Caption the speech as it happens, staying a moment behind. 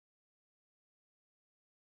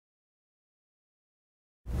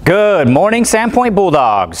Good morning, Sandpoint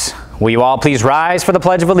Bulldogs. Will you all please rise for the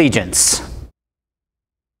Pledge of Allegiance?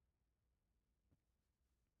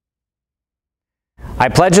 I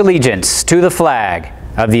pledge allegiance to the flag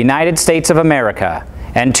of the United States of America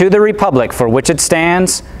and to the republic for which it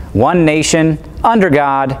stands, one nation, under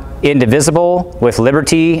God, indivisible, with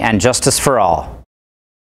liberty and justice for all.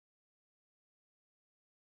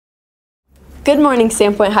 Good morning,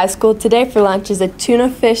 Sandpoint High School. Today for lunch is a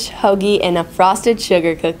tuna fish hoagie and a frosted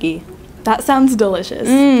sugar cookie. That sounds delicious.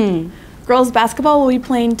 Girls basketball will be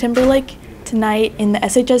playing Timberlake tonight in the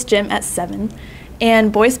SHS gym at 7.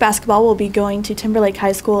 And boys basketball will be going to Timberlake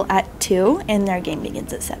High School at 2, and their game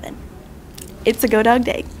begins at 7. It's a Go Dog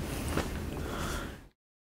day.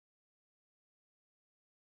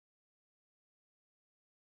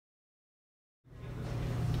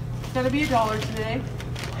 It's gonna be $1 today.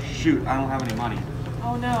 Shoot, I don't have any money.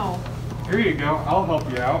 Oh no. Here you go. I'll help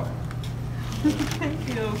you out. Thank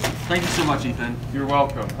you. Thank you so much, Ethan. You're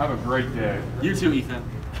welcome. Have a great day. You too, Ethan.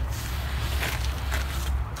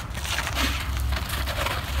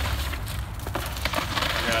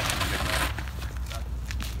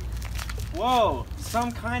 Whoa,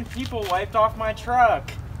 some kind people wiped off my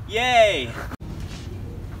truck. Yay!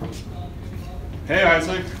 Hey,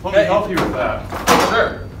 Isaac. Let me help you with that.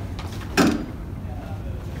 Sure.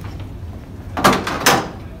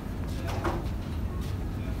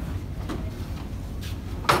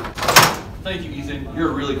 Thank you, Ethan. You're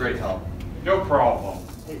a really great help. No problem.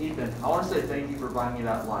 Hey Ethan, I want to say thank you for buying me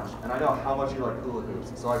that lunch, and I know how much you like hula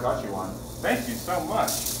hoops, so I got you one. Thank you so much.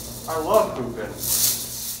 I love hooping.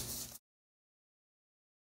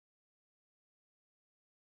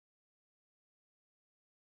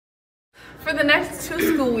 For the next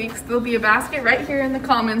 2 school weeks, there'll be a basket right here in the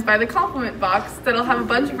Commons by the compliment box that'll have a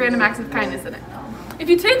bunch of random acts of kindness in it. If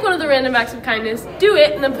you take one of the random acts of kindness, do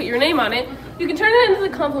it, and then put your name on it, you can turn it into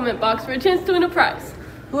the compliment box for a chance to win a prize.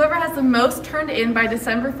 Whoever has the most turned in by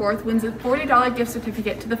December 4th wins a $40 gift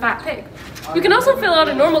certificate to the Fat Pig. You can also fill out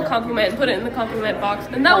a normal compliment and put it in the compliment box,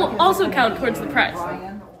 and that will also count towards the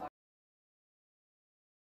prize.